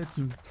 Because we're the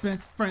two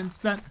best friends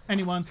that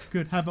anyone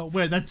could have.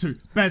 We're the two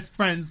best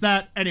friends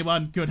that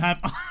anyone could have.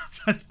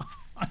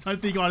 I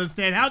don't think you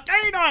understand how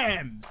keen I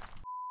am.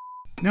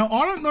 Now,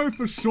 I don't know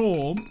for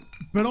sure,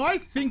 but I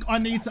think I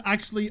need to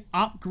actually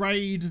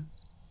upgrade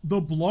the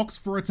blocks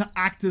for it to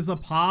act as a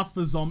path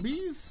for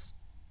zombies.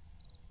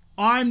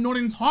 I'm not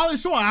entirely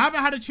sure. I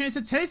haven't had a chance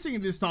of testing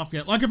this stuff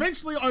yet. Like,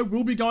 eventually I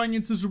will be going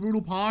into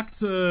Ringwood Park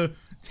to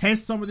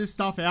test some of this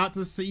stuff out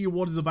to see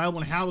what is available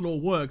and how it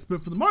all works.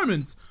 But for the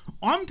moment,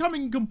 I'm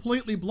coming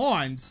completely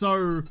blind.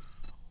 So,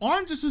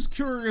 I'm just as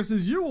curious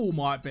as you all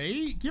might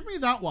be. Give me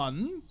that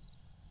one.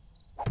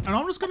 And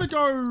I'm just going to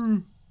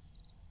go...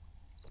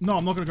 No,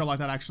 I'm not going to go like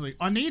that, actually.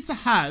 I need to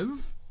have...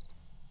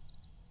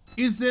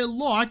 Is there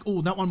like...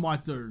 Oh, that one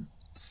might do.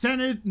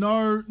 Centered.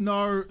 No,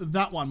 no.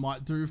 That one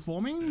might do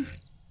for me.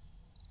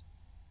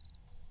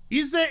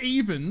 Is there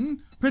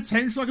even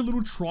potentially like a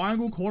little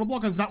triangle quarter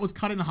block if that was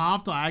cut in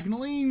half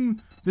diagonally?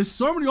 There's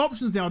so many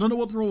options now. I don't know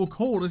what they're all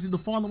called. I just need to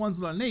find the ones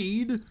that I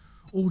need.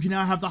 Oh, you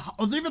now have the...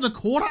 Oh, even the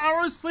quarter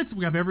arrow slits?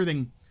 We have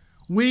everything.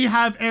 We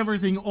have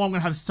everything. Oh, I'm going to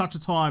have such a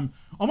time.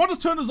 I might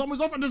just turn the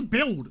zombies off and just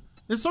build.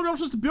 There's so many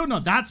options to build now.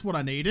 That's what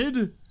I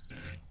needed.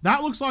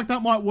 That looks like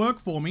that might work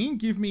for me.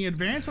 Give me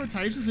advanced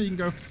rotation so you can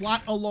go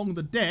flat along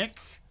the deck.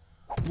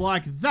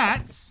 Like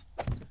that.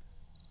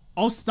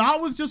 I'll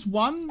start with just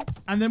one,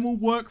 and then we'll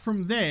work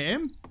from there.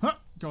 Huh,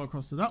 go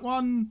across to that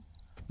one.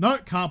 No,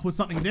 can't put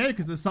something there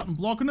because there's something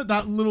blocking it.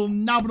 That little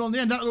nubbin on the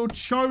end, that little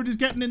chode is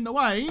getting in the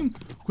way.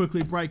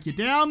 Quickly break you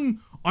down.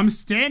 I'm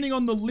standing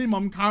on the limb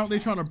I'm currently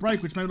trying to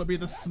break, which may not be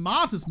the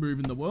smartest move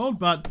in the world,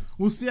 but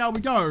we'll see how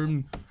we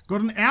go.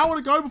 Got an hour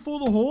to go before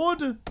the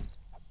horde.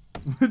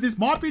 This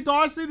might be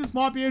dicey, this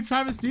might be a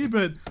travesty,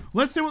 but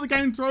let's see what the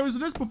game throws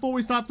at us before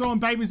we start throwing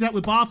babies out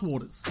with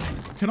bathwaters.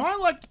 Can I,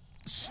 like,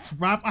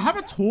 strap... I have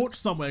a torch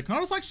somewhere. Can I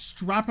just, like,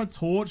 strap a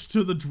torch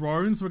to the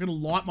drone so we're going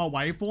to light my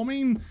way for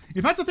me?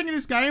 If that's a thing in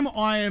this game,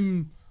 I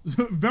am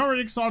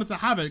very excited to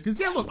have it. Because,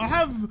 yeah, look, I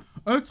have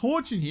a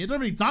torch in here. Don't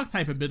have any duct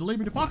tape, admittedly,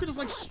 but if I could just,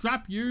 like,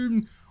 strap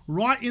you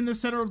right in the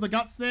center of the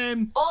guts there.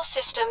 All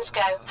systems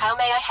go. How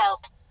may I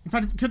help? In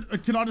fact,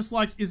 can I just,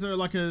 like... Is there,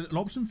 like, an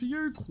option for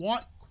you?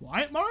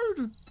 Quiet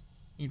mode?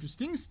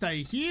 Interesting.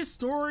 Stay here.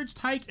 Storage.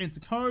 Take. Enter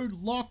code.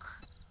 Lock.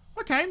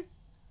 Okay.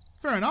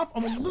 Fair enough.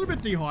 I'm a little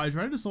bit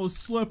dehydrated, so I'll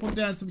slurp on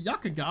down some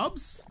yucca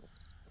gubs.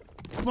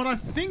 But I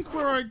think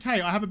we're okay.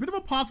 I have a bit of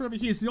a pathway over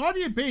here. So the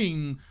idea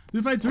being that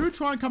if they do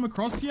try and come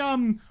across here,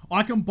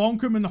 I can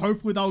bonk them and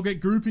hopefully they'll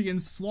get goopy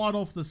and slide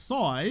off the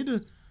side.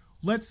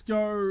 Let's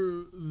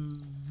go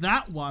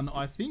that one,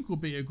 I think, will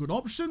be a good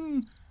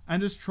option.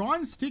 And just try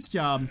and stick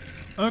you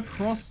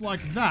across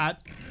like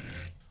that.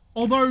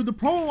 Although the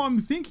problem I'm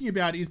thinking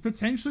about is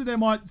potentially they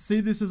might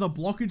see this as a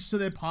blockage to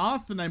their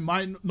path and they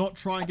might not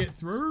try and get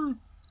through.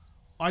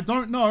 I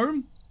don't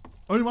know.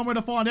 Only one way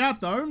to find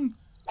out though.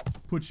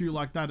 Put you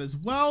like that as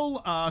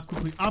well.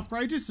 Quickly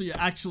upgrade you so you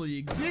actually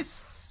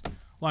exists.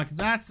 Like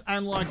that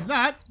and like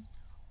that.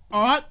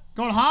 Alright,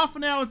 got half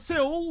an hour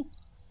till.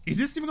 Is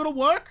this even gonna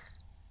work?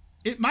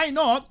 It may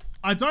not.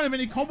 I don't have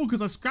any cobble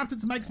because I scrapped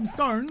it to make some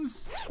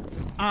stones.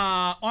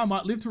 I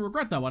might live to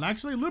regret that one.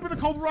 Actually, a little bit of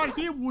cobble right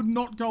here would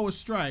not go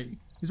astray.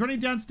 Is there any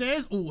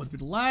downstairs? Oh, a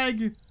bit of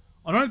lag.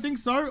 I don't think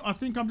so. I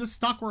think I'm just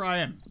stuck where I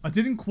am. I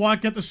didn't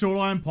quite get the short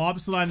iron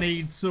pipes that I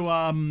need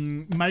to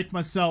make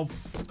myself,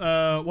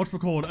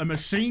 whatchamacallit, a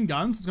machine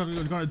gun. So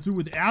I'm going to do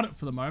without it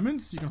for the moment.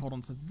 So you can hold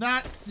on to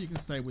that. So you can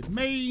stay with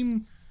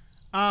me.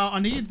 I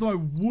need the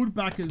wood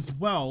back as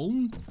well.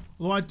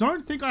 Although I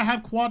don't think I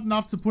have quite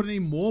enough to put any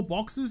more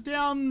boxes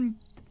down.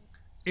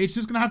 It's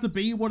just going to have to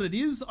be what it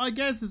is, I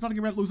guess. There's nothing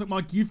about it looks like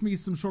might give me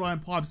some short iron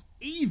pipes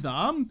either.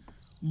 A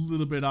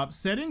little bit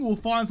upsetting. We'll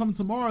find some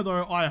tomorrow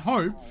though, I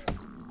hope.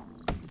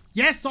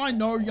 Yes, I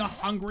know you're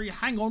hungry.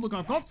 Hang on, look,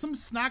 I've got some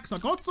snacks,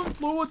 I've got some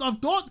fluids, I've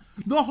got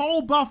the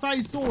whole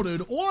buffet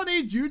sorted. All I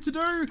need you to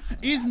do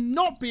is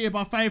not be a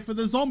buffet for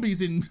the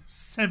zombies in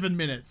 7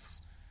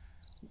 minutes.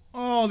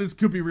 Oh, this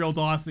could be real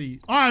dicey.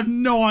 I have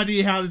no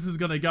idea how this is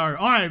gonna go.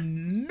 I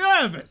am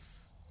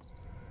nervous.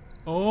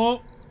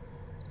 Oh.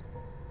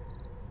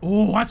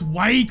 Oh, that's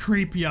way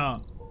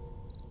creepier.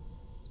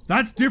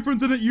 That's different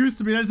than it used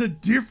to be. There's a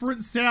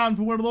different sound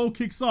for when it all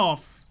kicks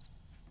off.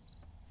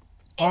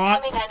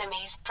 Alright. Incoming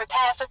enemies,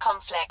 prepare for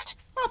conflict.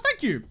 Oh,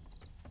 thank you.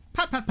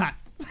 Pat, pat, pat.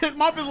 It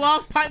might be the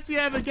last pats you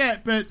ever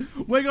get, but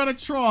we're gonna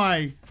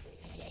try.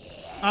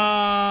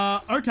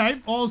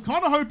 Okay. Well, I was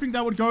kind of hoping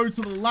that would go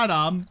to the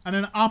ladder and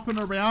then up and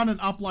around and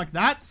up like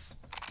that.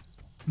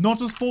 Not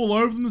just fall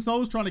over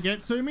themselves trying to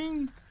get to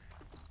me.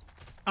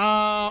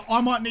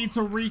 I might need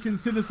to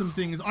reconsider some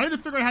things. I need to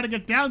figure out how to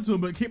get down to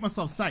them, but keep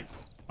myself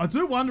safe. I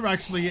do wonder,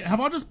 actually, have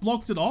I just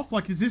blocked it off?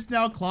 Like, is this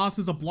now classed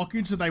as a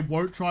blockage that they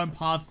won't try and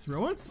path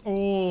through it?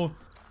 Or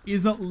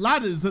is it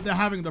ladders that they're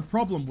having the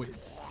problem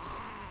with?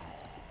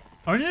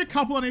 Only a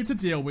couple I need to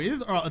deal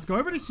with. All right, let's go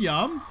over to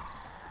here.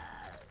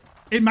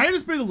 It may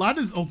just be the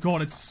ladders. Oh,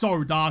 God, it's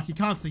so dark. You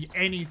can't see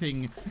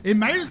anything. It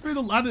may just be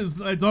the ladders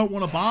that they don't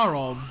want a bar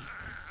of.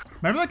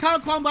 Maybe they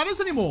can't climb ladders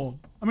anymore.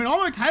 I mean,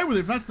 I'm okay with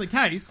it if that's the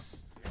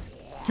case.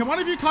 Can one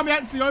of you come out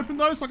into the open,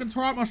 though, so I can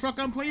try out my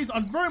shotgun, please?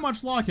 I'd very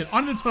much like it.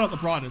 I'm going to turn up the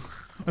brightness.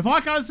 If I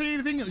can't see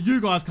anything,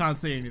 you guys can't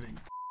see anything.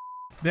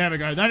 There we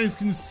go. That is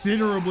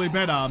considerably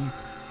better.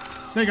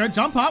 There you go.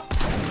 Jump up.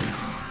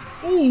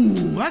 Ooh,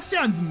 that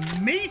sounds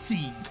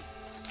meaty.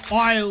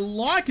 I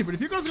like it, but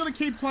if you guys are going to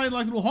keep playing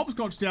like little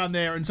hopscotch down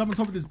there and jump on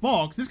top of this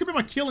box, this could be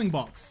my killing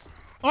box.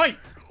 Oi,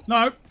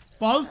 no.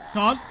 Buzz,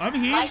 can't. Over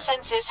here. My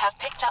senses have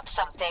picked up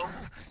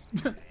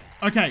something.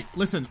 Okay,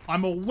 listen,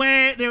 I'm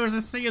aware there is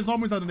a sea of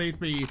zombies underneath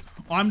me.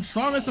 I'm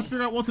trying to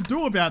figure out what to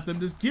do about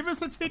them. Just give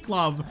us a tick,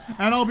 love,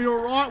 and I'll be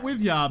alright with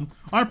ya.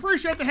 I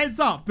appreciate the heads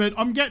up, but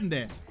I'm getting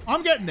there.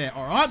 I'm getting there,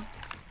 alright?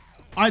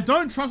 I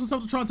don't trust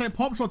myself to try and take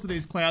pop shots at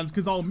these clowns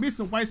because I'll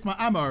miss and waste my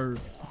ammo.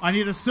 I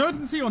need a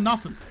certainty or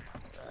nothing.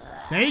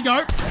 There you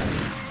go.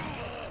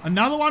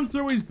 Another one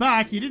through his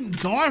back. He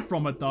didn't die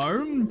from it,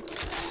 though.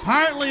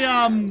 Apparently,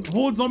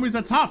 horde zombies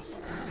are tough.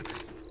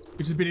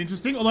 Which has been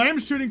interesting, although I am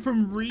shooting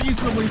from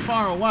reasonably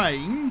far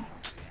away.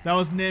 That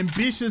was an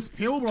ambitious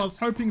pill, but I was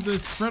hoping the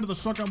spread of the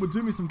shotgun would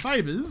do me some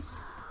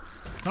favors.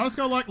 Can I just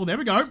go like, well, there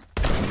we go.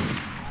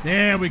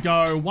 There we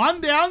go.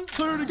 1 down,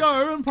 2 to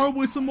go, and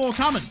probably some more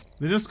coming.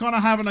 They're just kind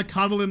of having a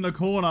cuddle in the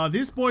corner.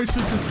 This boy should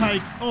just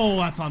take, oh,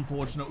 that's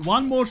unfortunate.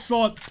 One more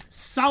shot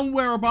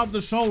somewhere above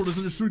the shoulders,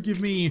 and it should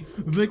give me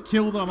the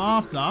kill that I'm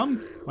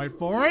after. Wait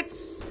for it.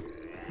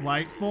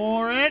 Wait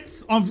for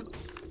it.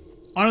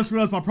 I just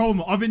realized my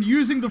problem. I've been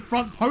using the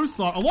front post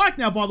sight. I like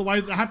now, by the way,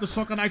 that I have the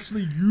shotgun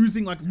actually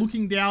using, like,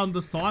 looking down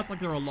the sights like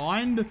they're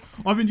aligned.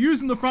 I've been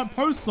using the front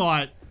post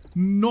sight,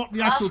 not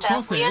the actual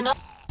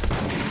crosshairs.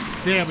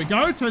 There we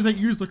go. Turns out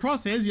you use the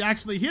crosshairs, you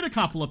actually hit a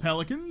couple of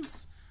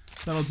pelicans.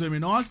 That'll do me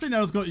nicely.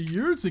 Now it's got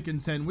you to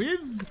contend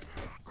with.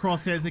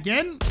 Crosshairs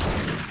again.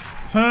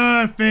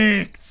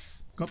 Perfect.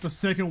 Got the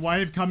second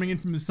wave coming in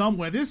from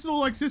somewhere. This little,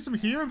 like, system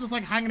here of just,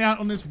 like, hanging out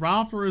on this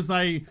rafter as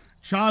they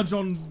charge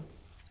on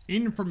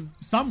in from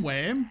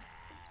somewhere.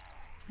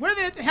 Where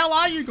the hell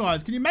are you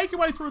guys? Can you make your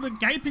way through the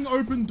gaping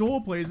open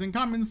door, please, and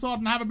come inside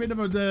and have a bit of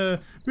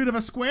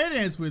a square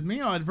dance with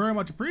me? I'd very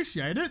much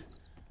appreciate it.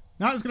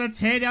 Now I'm just gonna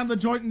tear down the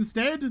joint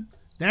instead.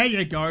 There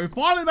you go.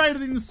 Finally made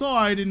it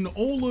inside in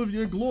all of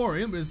your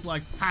glory. It was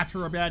like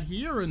patter about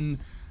here and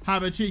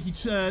have a cheeky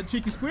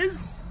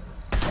squiz.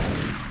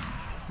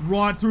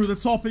 Right through the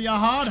top of your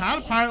hard hat.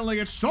 Apparently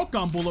it's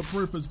shotgun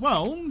bulletproof as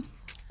well.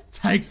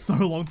 Takes so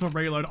long to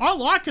reload. I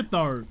like it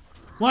though.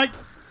 Like,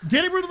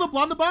 getting rid of the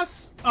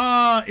blunderbuss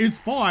is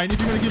fine if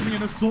you're going to give me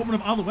an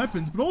assortment of other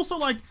weapons, but also,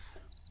 like,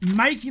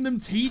 making them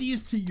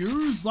tedious to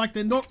use. Like,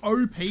 they're not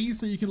OP,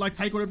 so you can, like,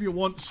 take whatever you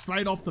want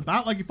straight off the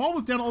bat. Like, if I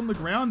was down on the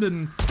ground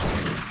and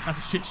that's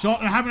a shit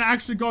shot, and having to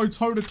actually go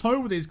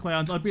toe-to-toe with these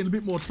clowns, I'd be in a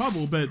bit more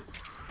trouble, but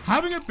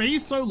having it be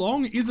so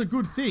long is a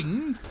good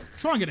thing.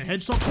 Try and get a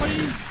headshot,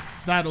 please.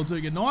 That'll do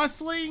you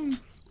nicely.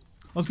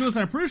 I was going to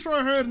say, I'm pretty sure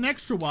I heard an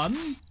extra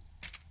one.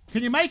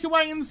 Can you make your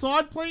way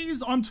inside,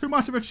 please? I'm too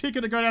much of a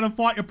chicken to go down and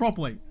fight you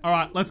properly. All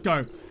right, let's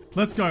go.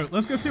 Let's go.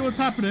 Let's go see what's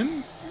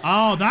happening.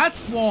 Oh,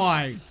 that's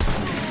why.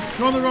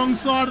 You're on the wrong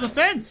side of the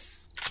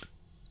fence.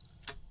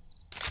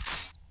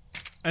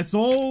 It's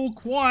all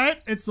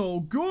quiet. It's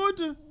all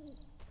good.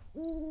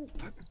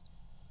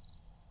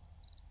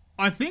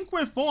 I think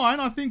we're fine.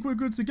 I think we're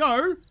good to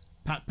go.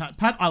 Pat, pat,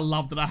 pat. I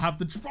love that I have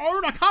the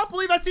drone. I can't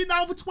believe that's in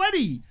Alpha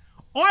 20.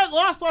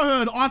 Last I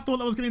heard, I thought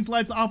that was getting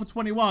delayed to Alpha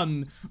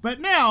 21.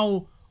 But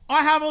now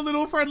I have a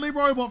little friendly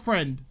robot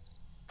friend.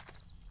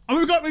 And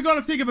we've got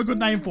to think of a good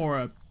name for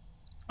her.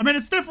 I mean,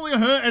 it's definitely a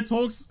her. It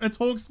talks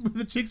with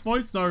the chick's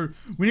voice, so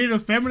we need a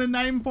feminine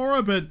name for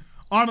her, but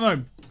I don't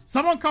know.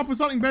 Someone come up with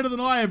something better than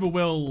I ever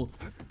will.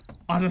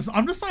 I'm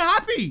just so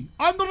happy.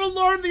 I'm not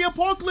alone in the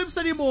apocalypse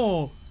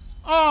anymore.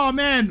 Oh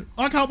man,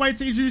 I can't wait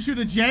to introduce you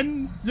to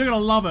Jen. You're gonna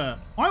love her.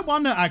 I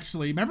wonder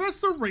actually, maybe that's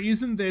the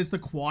reason there's the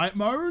quiet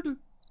mode.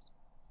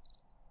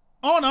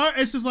 Oh no,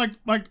 it's just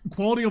like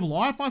quality of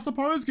life, I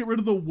suppose. Get rid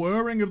of the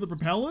whirring of the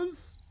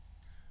propellers.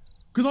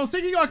 Because I was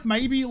thinking like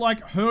maybe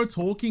like her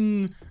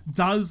talking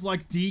does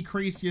like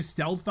decrease your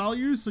stealth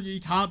values, so you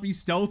can't be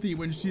stealthy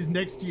when she's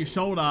next to your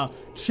shoulder,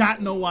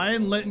 chatting away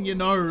and letting you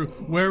know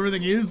where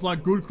everything is,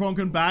 like good Kronk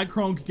and bad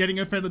Kronk, getting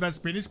offended about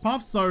spinach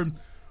puffs. So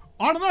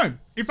I don't know.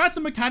 If that's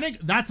a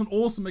mechanic, that's an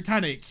awesome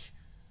mechanic.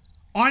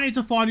 I need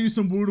to find you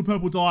some wood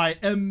purple dye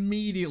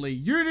immediately.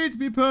 You need to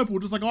be purple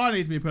just like I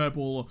need to be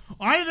purple.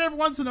 I need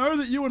everyone to know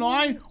that you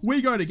and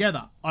we go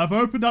together. I've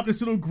opened up this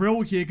little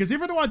grill here because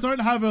even though I don't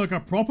have like a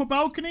proper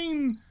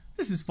balcony,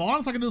 this is fine.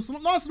 It's like a nice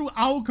little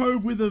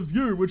alcove with a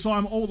view, which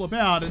I'm all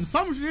about. And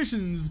some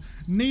traditions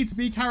need to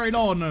be carried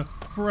on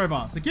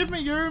forever. So give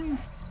me you.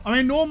 I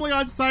mean, normally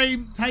I'd say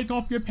take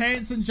off your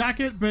pants and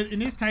jacket, but in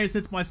this case,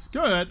 it's my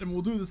skirt, and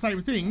we'll do the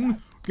same thing.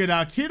 Get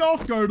our kid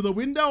off, go to the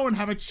window, and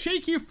have a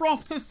cheeky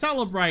froth to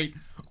celebrate.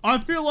 I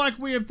feel like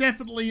we have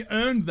definitely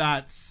earned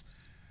that.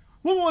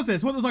 What was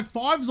this? What, there's like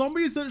 5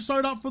 zombies that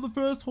showed up for the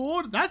first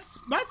horde? That's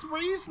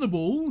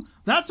reasonable.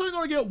 That's only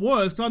going to get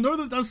worse, because I know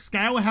that it does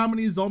scale how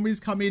many zombies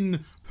come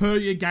in per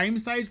your game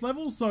stage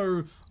level,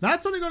 so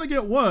that's only going to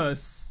get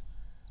worse.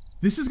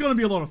 This is going to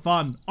be a lot of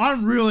fun.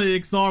 I'm really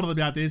excited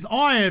about this.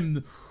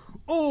 I'm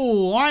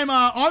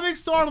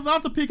excited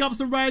enough to pick up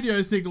some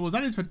radio signals.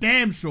 That is for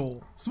damn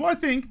sure. So I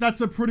think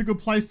that's a pretty good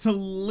place to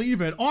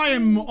leave it. I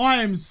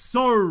am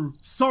so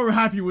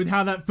happy with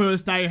how that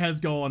first day has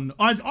gone.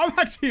 I'm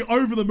actually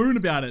over the moon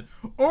about it.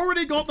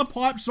 Already got the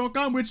pipe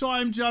shotgun, which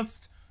I am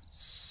just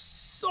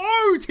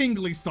so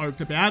tingly stoked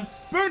about.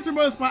 Burned through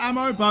most of my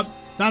ammo, but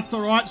that's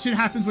alright. Shit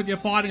happens when you're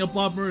fighting a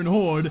Blood Moon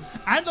horde.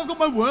 And I've got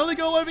my whirly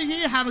girl over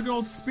here, having a good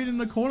old spin in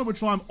the corner,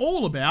 which I'm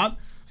all about.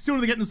 Still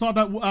need to get inside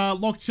that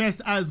locked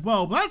chest as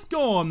well. But that's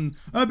gone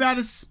about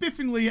as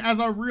spiffingly as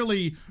I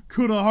really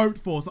could have hoped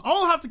for. So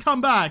I'll have to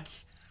come back.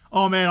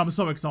 Oh man, I'm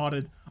so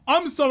excited.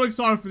 I'm so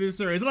excited for this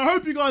series, and I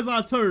hope you guys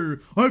are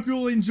too. I hope you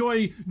all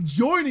enjoy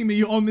joining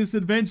me on this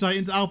adventure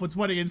into Alpha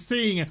 20 and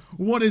seeing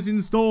what is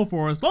in store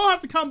for us. But I'll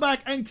have to come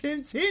back and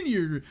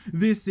continue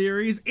this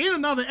series in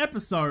another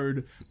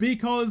episode,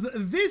 because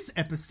this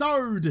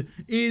episode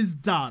is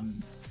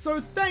done.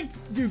 So thank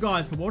you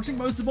guys for watching.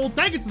 Most of all,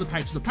 thank you to the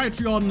patrons of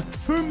Patreon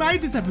who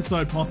made this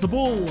episode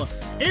possible.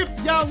 If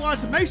y'all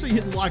like to, make sure you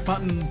hit the like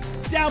button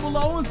down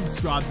below and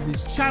subscribe to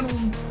this channel.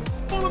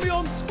 Follow me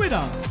on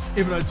Twitter.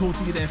 If I don't talk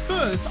to you there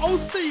first, I'll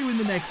see you in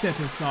the next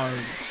episode.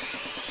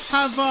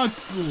 Have a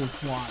good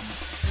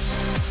one.